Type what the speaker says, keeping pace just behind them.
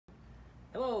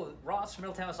Hello, Ross from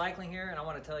Middletown Cycling here, and I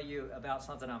want to tell you about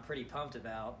something I'm pretty pumped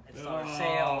about. It's our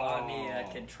sale on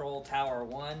the Control Tower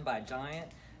 1 by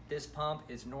Giant. This pump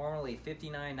is normally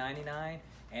 $59.99,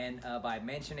 and by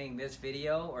mentioning this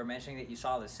video or mentioning that you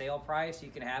saw the sale price, you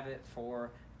can have it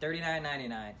for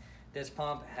 $39.99. This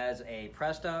pump has a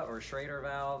Presta or Schrader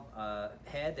valve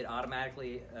head that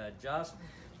automatically adjusts.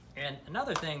 And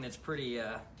another thing that's pretty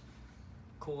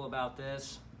cool about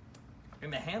this, in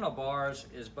the handlebars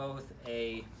is both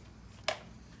a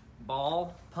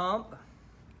ball pump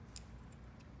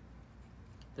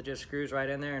that just screws right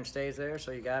in there and stays there,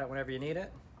 so you got it whenever you need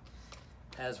it,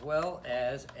 as well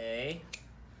as a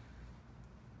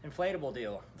inflatable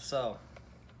deal. So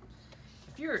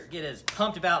if you get as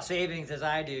pumped about savings as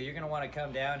I do, you're going to want to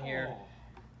come down here,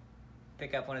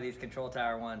 pick up one of these Control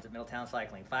Tower 1s at Middletown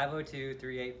Cycling.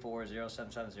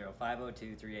 502-384-0770.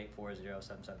 502-384-0770.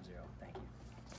 Thank you.